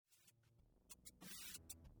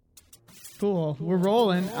Cool. We're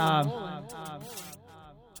rolling.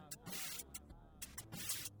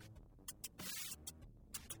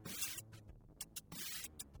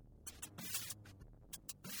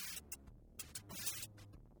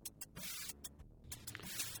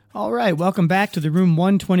 All right. Welcome back to the Room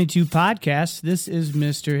 122 podcast. This is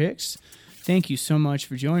Mr. Hicks. Thank you so much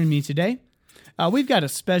for joining me today. We've got a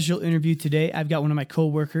special interview today. I've got one of my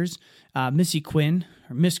coworkers, Missy Quinn,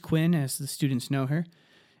 or Miss Quinn, as the students know her,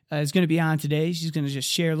 is going to be on today. She's going to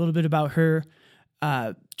just share a little bit about her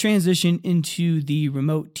transition into the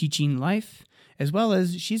remote teaching life, as well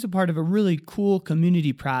as she's a part of a really cool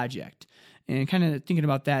community project. And kind of thinking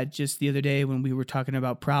about that just the other day when we were talking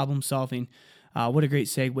about problem solving, what a great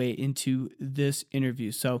segue into this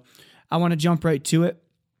interview. So I want to jump right to it.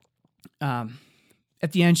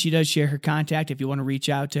 At the end, she does share her contact if you want to reach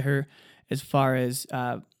out to her as far as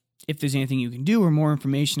if there's anything you can do or more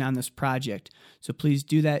information on this project. So please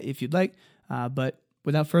do that if you'd like. But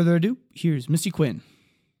without further ado, here's Missy Quinn.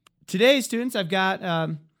 Today, students, I've got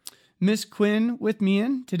Miss Quinn with me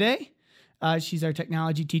in today. She's our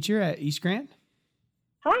technology teacher at East Grand.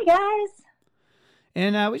 Hi, guys.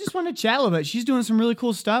 And we just want to chat a little bit. She's doing some really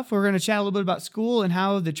cool stuff. We're going to chat a little bit about school and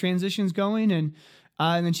how the transition's going. And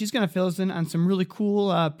then she's going to fill us in on some really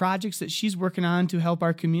cool projects that she's working on to help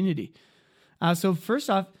our community. So first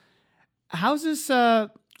off, how's this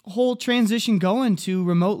whole transition going to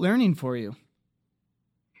remote learning for you?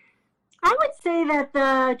 I would say that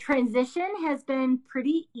the transition has been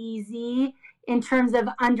pretty easy in terms of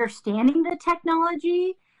understanding the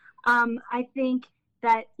technology. I think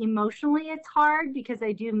that emotionally it's hard because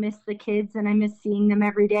I do miss the kids and I miss seeing them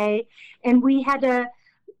every day. And we had to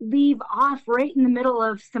leave off right in the middle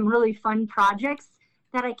of some really fun projects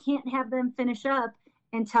that I can't have them finish up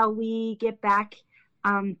until we get back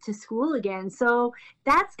to school again. So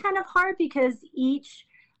that's kind of hard because each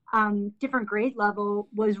different grade level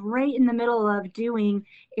was right in the middle of doing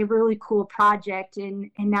a really cool project. And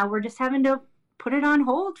now we're just having to put it on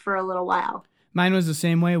hold for a little while. Mine was the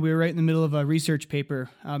same way. We were right in the middle of a research paper,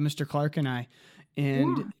 Mr. Clark and I,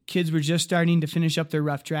 and kids were just starting to finish up their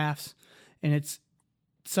rough drafts. And it's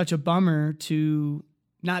such a bummer to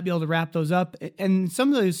not be able to wrap those up. And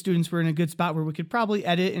some of those students were in a good spot where we could probably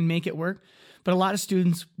edit and make it work. But a lot of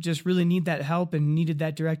students just really need that help and needed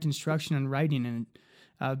that direct instruction on writing.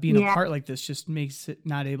 And being a part like this just makes it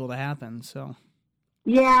not able to happen. So,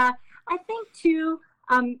 yeah, I think too,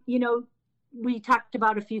 we talked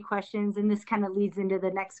about a few questions and this kind of leads into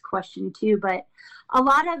the next question too. But a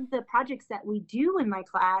lot of the projects that we do in my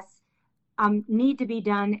class need to be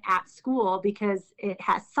done at school because it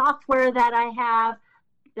has software that I have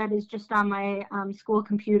that is just on my school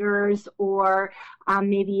computers or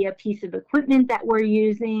maybe a piece of equipment that we're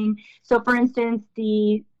using. So for instance,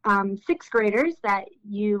 the sixth graders that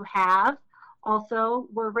you have also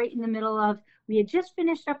were right in the middle of, we had just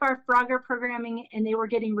finished up our Frogger programming and they were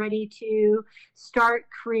getting ready to start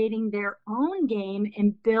creating their own game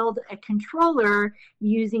and build a controller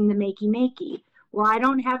using the Makey Makey. Well, I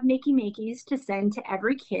don't have Makey Makeys to send to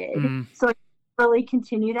every kid, so I really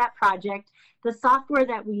continue that project. The software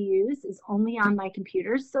that we use is only on my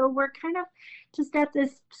computer, so we're kind of just at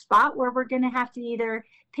this spot where we're going to have to either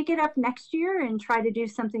pick it up next year and try to do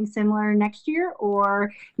something similar next year,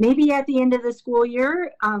 or maybe at the end of the school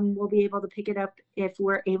year, we'll be able to pick it up if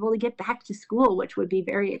we're able to get back to school, which would be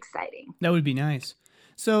very exciting. That would be nice.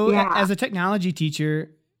 So as a technology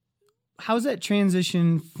teacher, how's that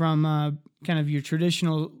transition from kind of your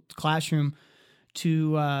traditional classroom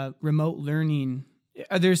to remote learning?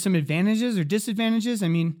 Are there some advantages or disadvantages? I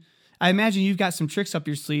mean, I imagine you've got some tricks up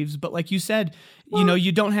your sleeves, but like you said,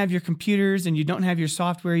 you don't have your computers and you don't have your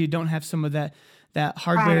software. You don't have some of that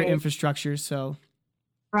hardware infrastructure. So,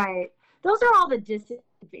 right. Those are all the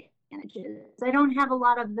disadvantages. I don't have a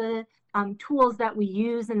lot of the tools that we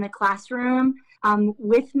use in the classroom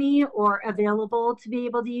with me or available to be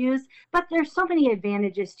able to use, but there's so many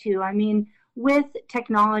advantages too. I mean, with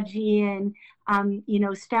technology and,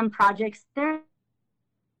 STEM projects, there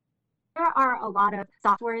are a lot of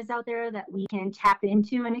softwares out there that we can tap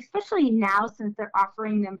into, and especially now since they're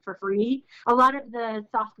offering them for free, a lot of the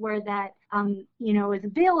software that is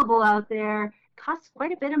available out there costs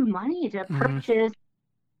quite a bit of money to purchase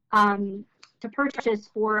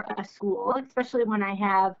for a school, especially when I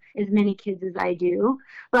have as many kids as I do.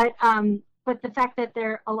 But the fact that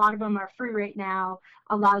a lot of them are free right now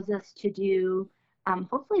allows us to do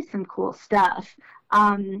hopefully some cool stuff.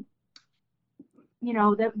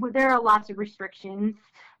 There are lots of restrictions.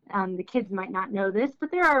 The kids might not know this,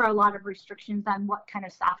 but there are a lot of restrictions on what kind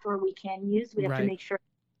of software we can use. We have to make sure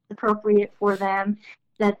it's appropriate for them,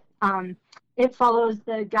 that it follows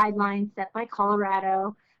the guidelines set by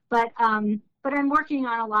Colorado, but I'm working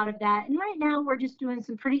on a lot of that. And right now we're just doing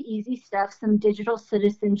some pretty easy stuff, some digital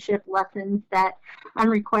citizenship lessons that I'm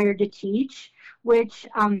required to teach, which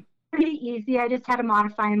pretty easy. I just had to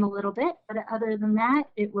modify them a little bit, but other than that,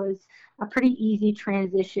 it was a pretty easy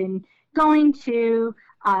transition going to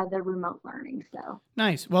the remote learning. So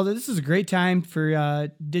nice. Well, this is a great time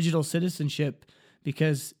for digital citizenship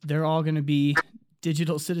because they're all going to be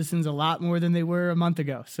digital citizens a lot more than they were a month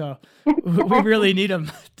ago. So we really need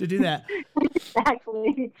them to do that.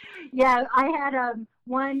 Exactly. Yeah, I had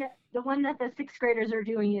the one that the sixth graders are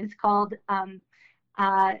doing is called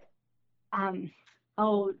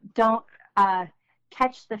don't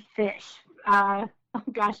catch the fish. Oh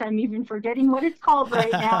gosh, I'm even forgetting what it's called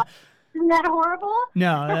right now. Isn't that horrible?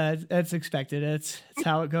 No, that's expected. It's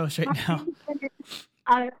how it goes right now.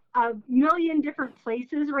 A million different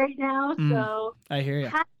places right now. So I hear you.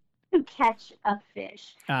 How to catch a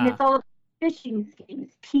fish. And it's all fishing schemes,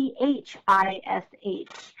 PHISH.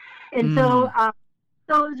 And so it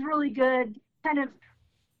was really good, kind of,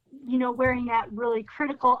 wearing that really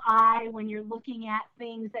critical eye when you're looking at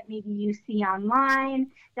things that maybe you see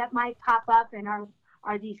online that might pop up and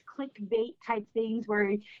are these clickbait type things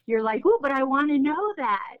where you're like, oh, but I want to know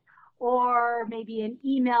that. Or maybe an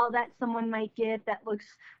email that someone might get that looks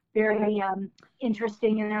very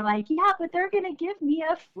interesting, and they're like, yeah, but they're going to give me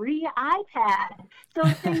a free iPad. So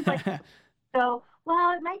things like that. So,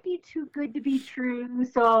 well, it might be too good to be true.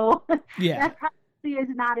 So that probably is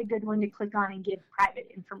not a good one to click on and give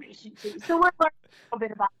private information to. So we're learning a little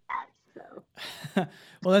bit about that. So.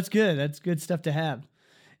 Well, that's good. That's good stuff to have.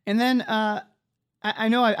 And then I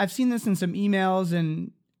know I've seen this in some emails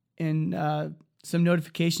and some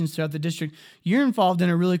notifications throughout the district. You're involved in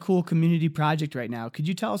a really cool community project right now. Could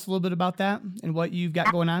you tell us a little bit about that and what you've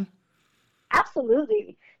got going on?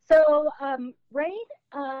 Absolutely. So right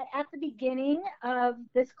at the beginning of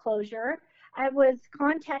this closure, I was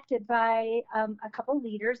contacted by a couple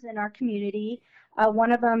leaders in our community.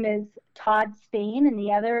 One of them is Todd Spain, and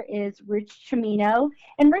the other is Rich Chimino.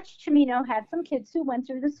 And Rich Chimino had some kids who went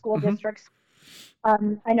through the school districts.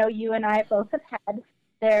 I know you and I both have had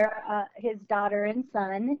his daughter and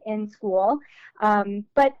son in school.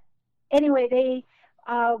 But anyway, they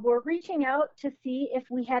were reaching out to see if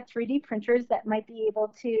we had 3D printers that might be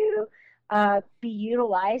able to be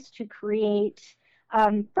utilized to create,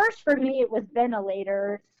 first for me, it was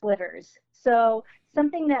ventilator splitters. So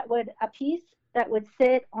something a piece that would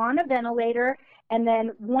sit on a ventilator, and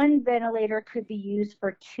then one ventilator could be used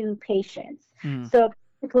for two patients. So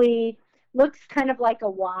basically looks kind of like a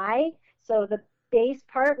Y. So the base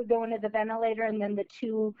part would go into the ventilator, and then the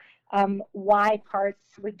two Y parts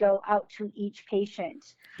would go out to each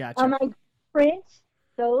patient. Gotcha. I print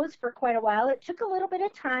those for quite a while. It took a little bit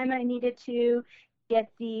of time. I needed to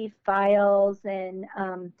get the files and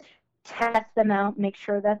test them out, make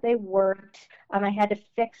sure that they worked. I had to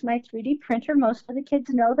fix my 3D printer. Most of the kids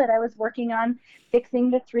know that I was working on fixing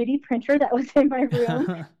the 3D printer that was in my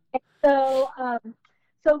room. So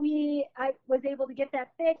I was able to get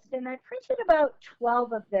that fixed, and I printed about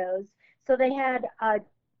 12 of those. So they had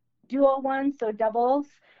dual ones, so doubles,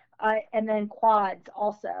 and then quads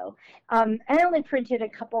also. I only printed a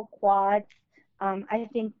couple quads. I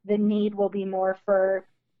think the need will be more for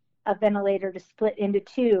a ventilator to split into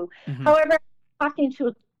two. However,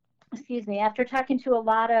 after talking to a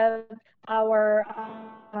lot of our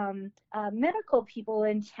medical people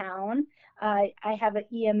in town, I have an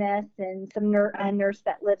EMS and a nurse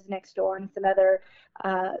that lives next door, and some other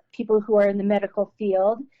people who are in the medical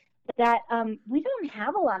field, that we don't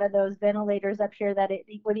have a lot of those ventilators up here that it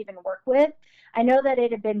would even work with. I know that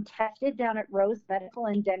it had been tested down at Rose Medical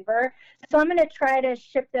in Denver, so I'm going to try to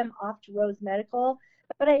ship them off to Rose Medical.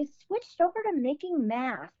 But I switched over to making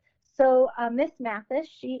math. So Miss Mathis,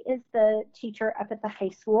 she is the teacher up at the high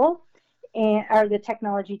school, or the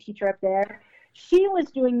technology teacher up there. She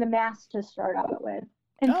was doing the masks to start out with.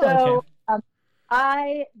 And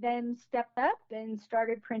I then stepped up and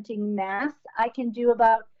started printing masks. I can do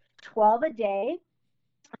about 12 a day.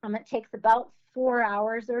 It takes about 4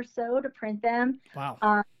 hours or so to print them.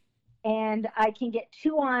 Wow. And I can get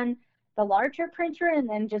 2 on the larger printer and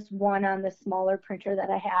then just 1 on the smaller printer that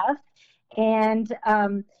I have. And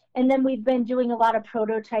then we've been doing a lot of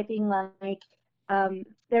prototyping, like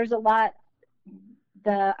there's a lot,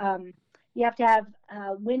 you have to have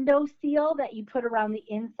a window seal that you put around the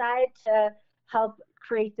inside to help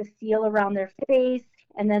create the seal around their face.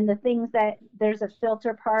 And then the things that there's a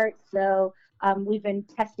filter part. So we've been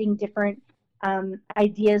testing different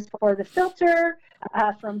ideas for the filter,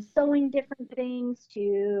 from sewing different things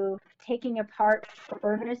to taking apart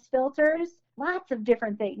furnace filters, lots of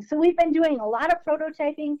different things. So we've been doing a lot of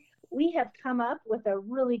prototyping. We have come up with a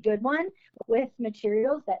really good one with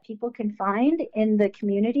materials that people can find in the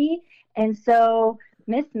community. And so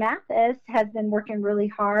Miss Mathis has been working really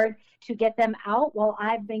hard to get them out while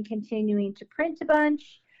I've been continuing to print a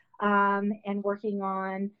bunch, and working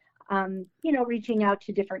on, reaching out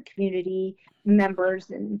to different community members.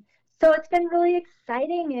 And so it's been really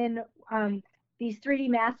exciting. And these 3D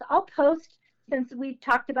masks, I'll post, since we've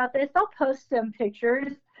talked about this, I'll post some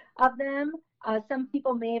pictures of them. Some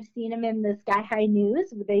people may have seen them in the Sky High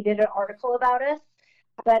News. They did an article about us.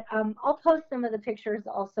 But I'll post some of the pictures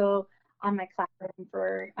also on my classroom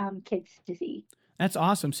for kids to see. That's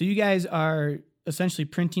awesome. So you guys are essentially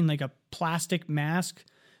printing like a plastic mask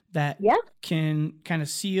that can kind of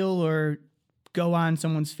seal or go on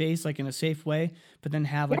someone's face like in a safe way, but then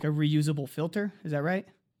have like a reusable filter. Is that right?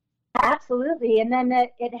 Absolutely. And then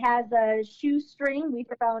it has a shoestring. We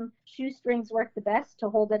found shoestrings work the best to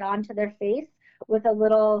hold it onto their face with a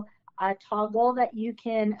little toggle that you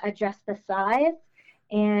can adjust the size.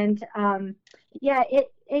 And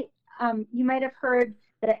you might have heard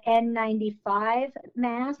the N95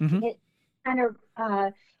 mask. Mm-hmm. It kind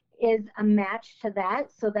of is a match to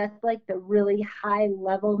that. So that's like the really high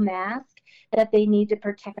level mask that they need to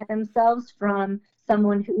protect themselves from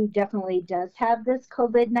someone who definitely does have this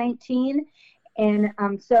COVID-19.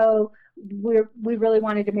 And so we really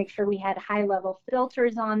wanted to make sure we had high level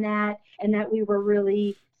filters on that and that we were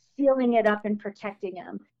really sealing it up and protecting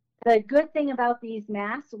them. The good thing about these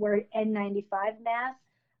masks, where N95 masks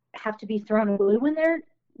have to be thrown in glue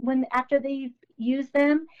after they use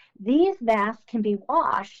them, these masks can be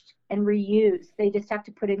washed and reused. They just have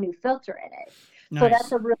to put a new filter in it. Nice. So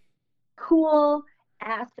that's a really cool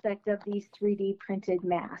aspect of these 3D printed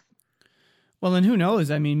masks. Well, and who knows?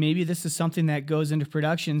 I mean, maybe this is something that goes into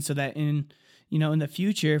production so that in the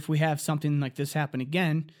future, if we have something like this happen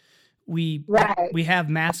again, we have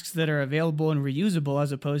masks that are available and reusable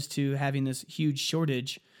as opposed to having this huge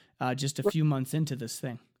shortage just a few months into this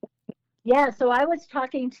thing. Yeah, so I was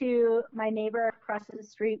talking to my neighbor across the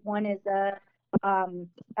street. One is a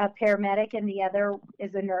paramedic and the other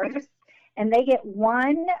is a nurse. And they get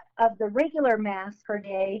one of the regular masks per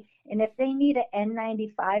day. And if they need an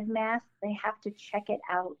N95 mask, they have to check it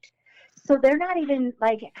out. So they're not even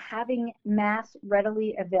like having masks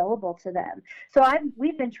readily available to them. So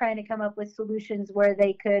we've been trying to come up with solutions where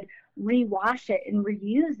they could rewash it and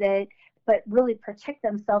reuse it, but really protect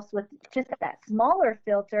themselves with just that smaller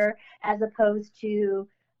filter as opposed to,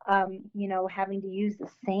 having to use the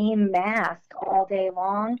same mask all day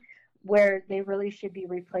long, where they really should be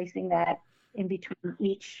replacing that in between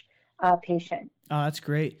each patient. Oh, that's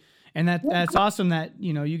great. And that's awesome that,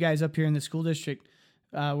 you guys up here in the school district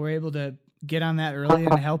were able to get on that early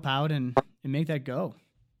and help out and make that go.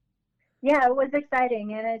 Yeah, it was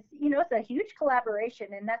exciting. And it's a huge collaboration,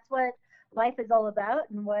 and that's what life is all about,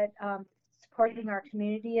 and what supporting our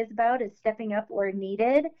community is about, is stepping up where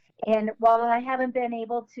needed. And while I haven't been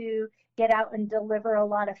able to get out and deliver a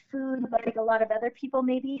lot of food like a lot of other people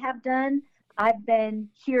maybe have done, I've been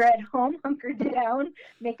here at home hunkered down,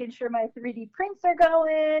 making sure my 3D prints are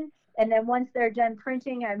going. And then once they're done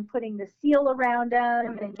printing, I'm putting the seal around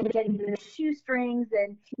them and getting the shoestrings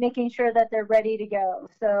and making sure that they're ready to go.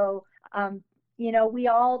 So, we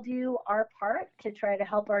all do our part to try to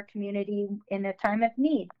help our community in a time of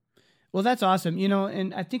need. Well, that's awesome.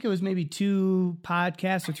 And I think it was maybe 2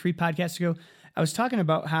 podcasts or 3 podcasts ago, I was talking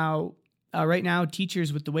about how right now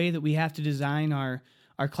teachers, with the way that we have to design our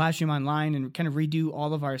classroom online and kind of redo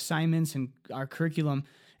all of our assignments and our curriculum,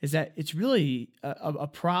 is that it's really a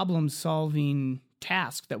problem-solving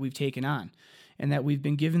task that we've taken on, and that we've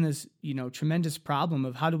been given this, tremendous problem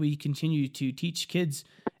of how do we continue to teach kids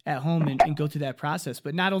at home and go through that process.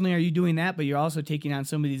 But not only are you doing that, but you're also taking on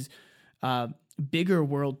some of these bigger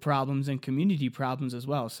world problems and community problems as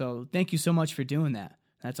well. So thank you so much for doing that.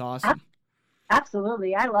 That's awesome.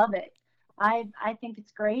 Absolutely. I love it. I think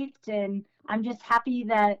it's great. And I'm just happy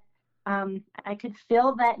that I could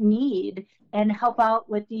fill that need and help out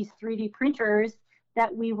with these 3D printers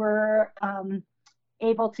that we were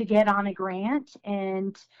able to get on a grant.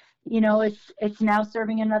 And, it's now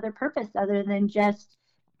serving another purpose other than just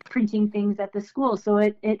printing things at the school. So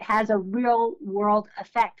it has a real world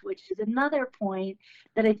effect, which is another point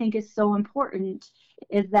that I think is so important,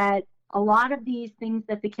 is that a lot of these things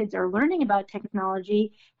that the kids are learning about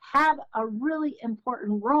technology have a really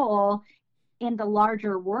important role in the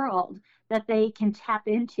larger world that they can tap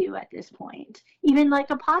into at this point. Even like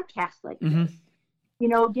a podcast like this,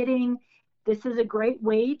 getting this is a great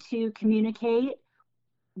way to communicate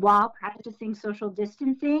while practicing social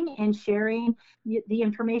distancing and sharing the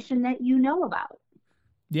information that you know about.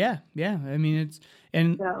 Yeah. I mean,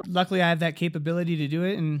 luckily I have that capability to do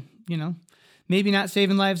it, and maybe not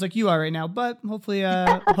saving lives like you are right now, but hopefully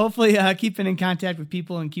keeping in contact with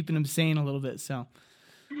people and keeping them sane a little bit. So,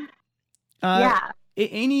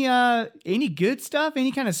 any good stuff,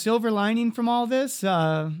 any kind of silver lining from all this,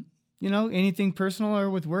 anything personal or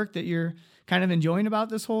with work that you're kind of enjoying about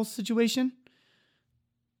this whole situation?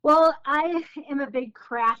 Well, I am a big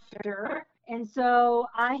crafter, and so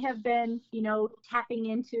I have been, tapping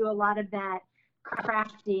into a lot of that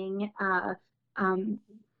crafting,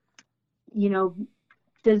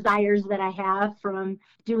 desires that I have from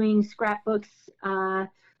doing scrapbooks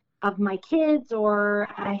of my kids, or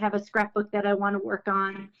I have a scrapbook that I want to work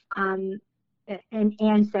on, an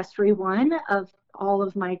ancestry one of all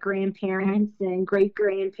of my grandparents and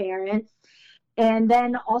great-grandparents. And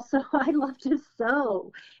then also I love to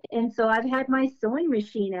sew. And so I've had my sewing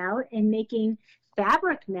machine out and making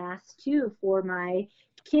fabric masks too for my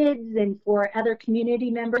kids and for other community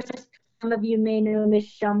members. Some of you may know Miss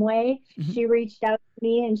Shumway. Mm-hmm. She reached out to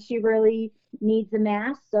me and she really needs a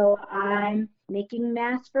mask. So I'm making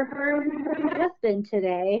masks for her and her husband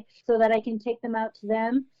today so that I can take them out to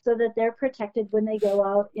them so that they're protected when they go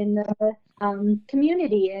out in the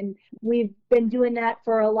community. And we've been doing that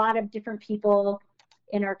for a lot of different people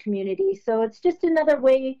in our community. So it's just another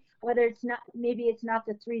way, whether it's not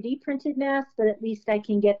the 3D printed mask, but at least I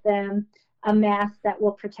can get them a mask that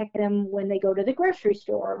will protect them when they go to the grocery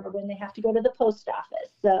store or when they have to go to the post office.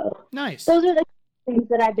 So nice. Those are the things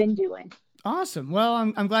that I've been doing. Awesome. Well,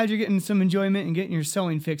 I'm glad you're getting some enjoyment and getting your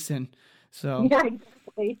sewing fix in. So yeah,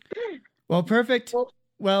 exactly. Well, perfect.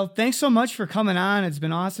 Well, thanks so much for coming on. It's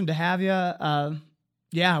been awesome to have you.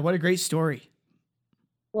 What a great story.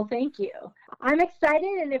 Well, thank you. I'm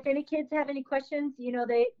excited, and if any kids have any questions,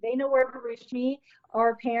 they know where to reach me,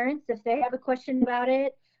 or parents if they have a question about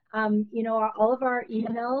it. All of our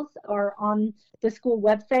emails are on the school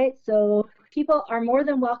website, so people are more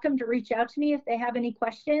than welcome to reach out to me if they have any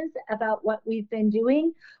questions about what we've been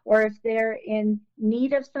doing, or if they're in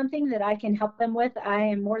need of something that I can help them with. I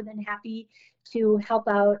am more than happy to help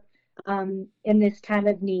out in this time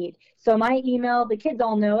of need. So my email, the kids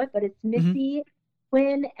all know it, but it's Missy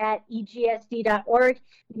Quinn at egsd.org.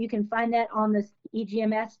 You can find that on the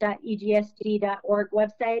egms.egsd.org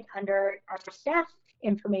website under our staff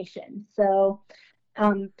information. So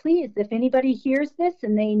please, if anybody hears this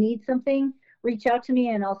and they need something, reach out to me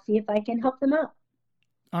and I'll see if I can help them out.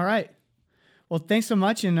 All right. Well, thanks so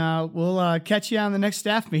much, and we'll catch you on the next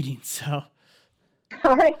staff meeting. So.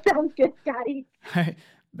 All right, sounds good, Scotty. All right.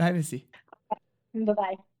 Bye, Missy.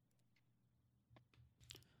 Bye-bye.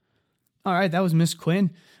 All right, that was Miss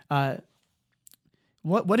Quinn.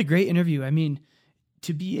 What a great interview. I mean,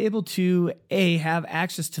 to be able to have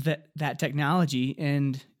access to that technology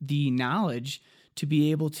and the knowledge to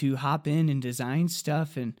be able to hop in and design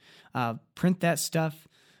stuff and print that stuff.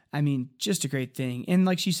 I mean, just a great thing. And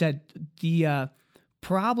like she said, the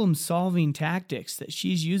problem-solving tactics that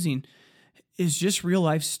she's using is just real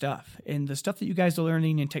life stuff. And the stuff that you guys are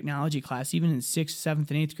learning in technology class, even in 6th,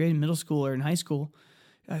 7th, and 8th grade in middle school or in high school,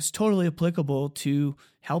 is totally applicable to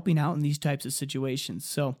helping out in these types of situations.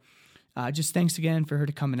 So just thanks again for her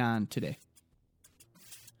coming on today.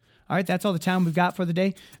 All right, that's all the time we've got for the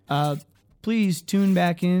day. Please tune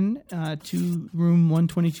back in to Room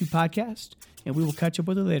 122 podcast, and we will catch up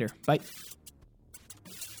with you later. Bye.